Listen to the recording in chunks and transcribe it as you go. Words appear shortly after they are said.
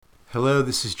Hello,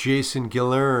 this is Jason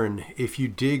Gillern. If you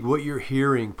dig what you're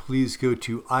hearing, please go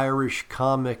to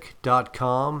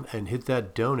irishcomic.com and hit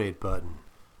that donate button.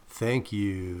 Thank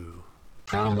you.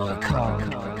 Promo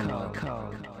code.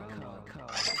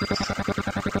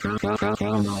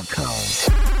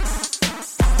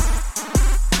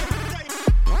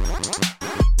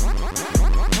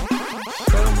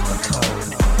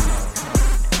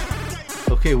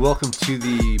 Okay, welcome to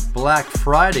the Black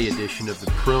Friday edition of the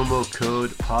Promo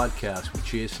Code Podcast with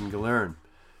Jason Gillern.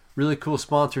 Really cool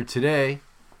sponsor today.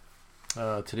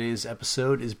 Today's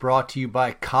episode is brought to you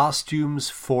by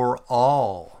Costumes for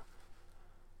All.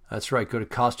 That's right, go to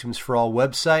Costumes for All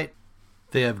website.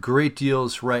 They have great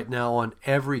deals right now on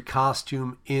every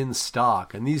costume in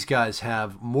stock. And these guys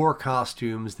have more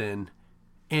costumes than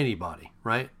anybody,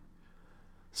 right?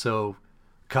 So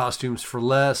costumes for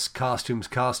less, costumes.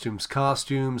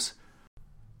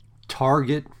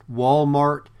 Target,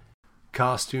 Walmart,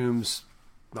 costumes,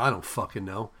 I don't fucking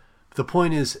know. The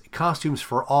point is, Costumes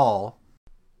for All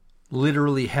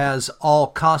literally has all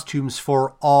costumes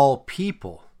for all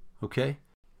people, okay?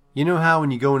 You know how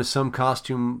when you go into some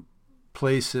costume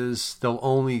places, they'll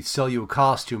only sell you a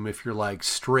costume if you're like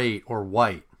straight or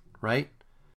white, right?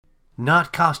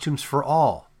 Not Costumes for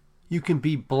All. You can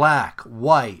be black,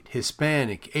 white,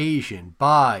 Hispanic, Asian,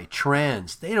 bi,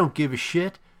 trans. They don't give a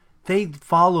shit. They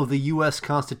follow the U.S.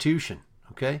 Constitution,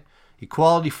 okay?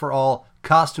 Equality for all,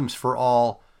 costumes for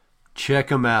all. Check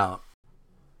them out.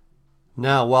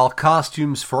 Now, while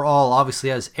Costumes for All obviously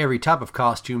has every type of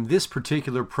costume, this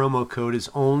particular promo code is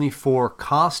only for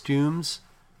costumes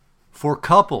for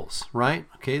couples, right?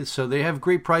 Okay, so they have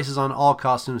great prices on all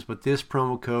costumes, but this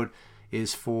promo code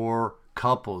is for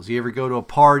couples. You ever go to a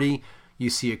party, you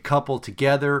see a couple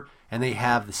together, and they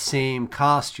have the same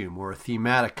costume or a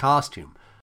thematic costume.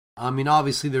 I mean,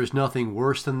 obviously there's nothing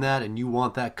worse than that, and you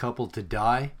want that couple to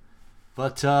die.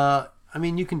 But, I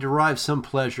mean, you can derive some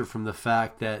pleasure from the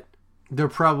fact that they're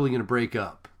probably going to break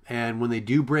up. And when they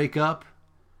do break up,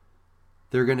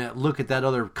 they're going to look at that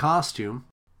other costume,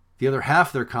 the other half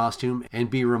of their costume, and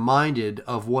be reminded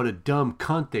of what a dumb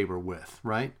cunt they were with,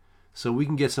 right? So we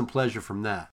can get some pleasure from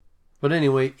that. But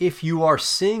anyway, if you are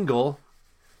single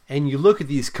and you look at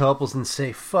these couples and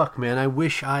say, fuck man, I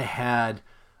wish I had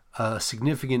a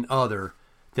significant other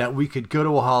that we could go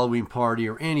to a Halloween party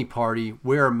or any party,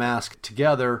 wear a mask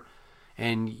together,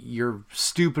 and you're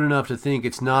stupid enough to think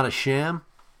it's not a sham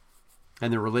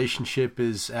and the relationship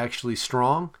is actually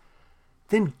strong,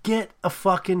 then get a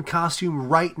fucking costume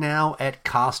right now at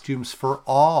Costumes for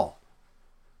All.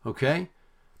 Okay?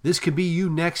 This could be you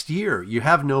next year. You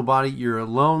have nobody, you're a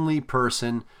lonely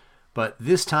person, but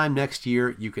this time next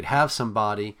year you could have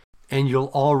somebody and you'll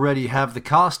already have the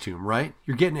costume, right?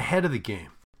 You're getting ahead of the game.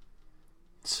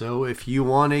 So if you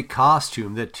want a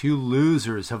costume that two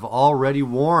losers have already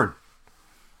worn,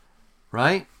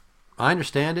 right? I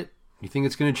understand it. You think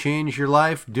it's going to change your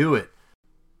life? Do it.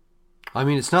 I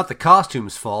mean, it's not the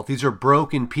costume's fault. These are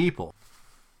broken people.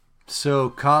 So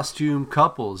costume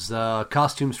couples,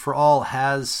 Costumes for All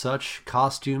has such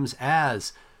costumes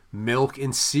as milk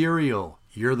and cereal.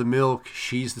 You're the milk,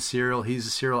 she's the cereal, he's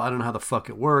the cereal. I don't know how the fuck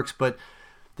it works, but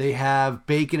they have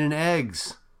bacon and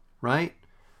eggs, right?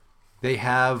 They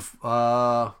have,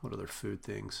 what other food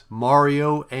things?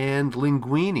 Mario and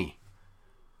linguine.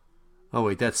 Oh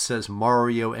wait, that says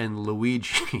Mario and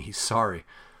Luigi. Sorry.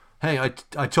 Hey,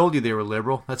 I told you they were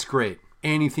liberal. That's great.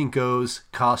 Anything goes,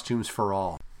 Costumes for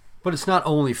All. But it's not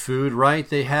only food, right?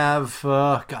 They have,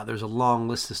 God, there's a long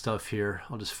list of stuff here.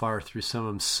 I'll just fire through some of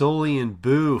them. Sully and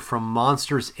Boo from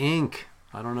Monsters, Inc.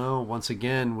 I don't know, once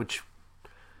again,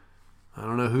 I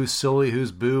don't know who's Sully,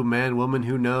 who's Boo, man, woman,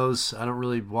 who knows? I don't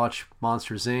really watch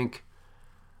Monsters, Inc.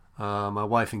 My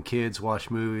wife and kids watch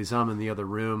movies. I'm in the other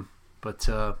room. But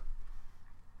I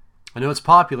know it's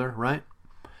popular, right?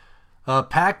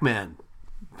 Pac-Man.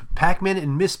 Pac-Man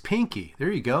and Miss Pinky.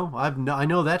 There you go. I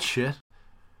know that shit.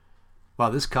 Wow,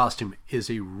 this costume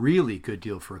is a really good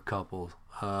deal for a couple.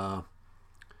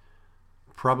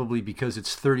 Probably because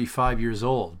it's 35 years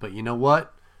old. But you know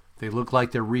what? They look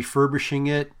like they're refurbishing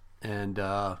it, and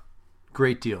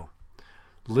great deal.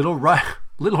 Little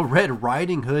Red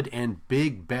Riding Hood and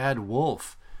Big Bad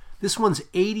Wolf. This one's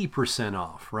 80%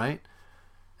 off, right?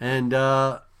 And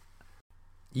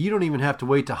you don't even have to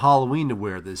wait to Halloween to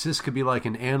wear this. This could be like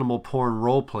an animal porn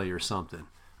role play or something.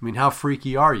 I mean, how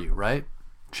freaky are you, right?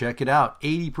 Check it out,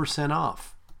 80%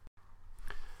 off.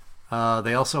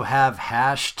 They also have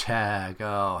hashtag.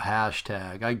 Oh,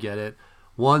 hashtag, I get it.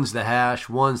 One's the hash,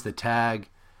 one's the tag.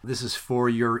 This is for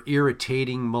your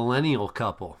irritating millennial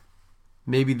couple.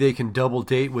 Maybe they can double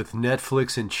date with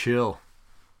Netflix and chill.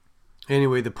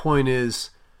 Anyway, the point is,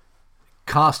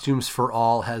 Costumes for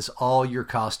All has all your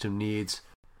costume needs,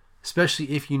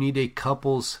 especially if you need a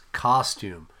couple's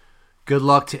costume. Good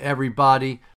luck to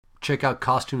everybody. Check out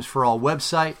Costumes for All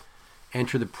website.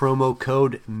 Enter the promo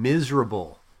code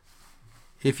MISERABLE.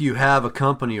 If you have a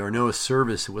company or know a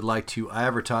service that would like to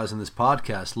advertise on this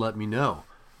podcast, let me know.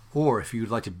 Or if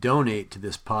you'd like to donate to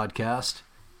this podcast,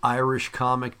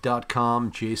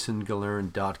 irishcomic.com,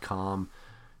 jasongalerin.com.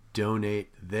 Donate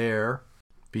there,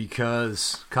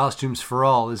 because Costumes for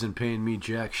All isn't paying me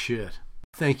jack shit.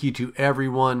 Thank you to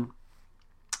everyone,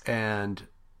 and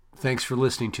thanks for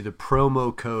listening to the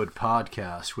Promo Code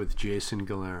Podcast with Jason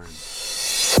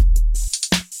Galerin.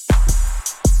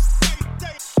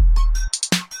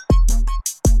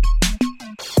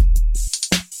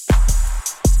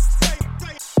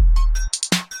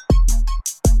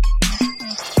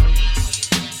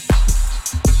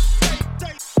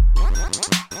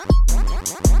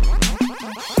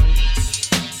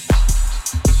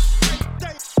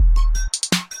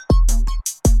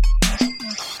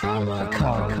 Oh my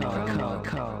God.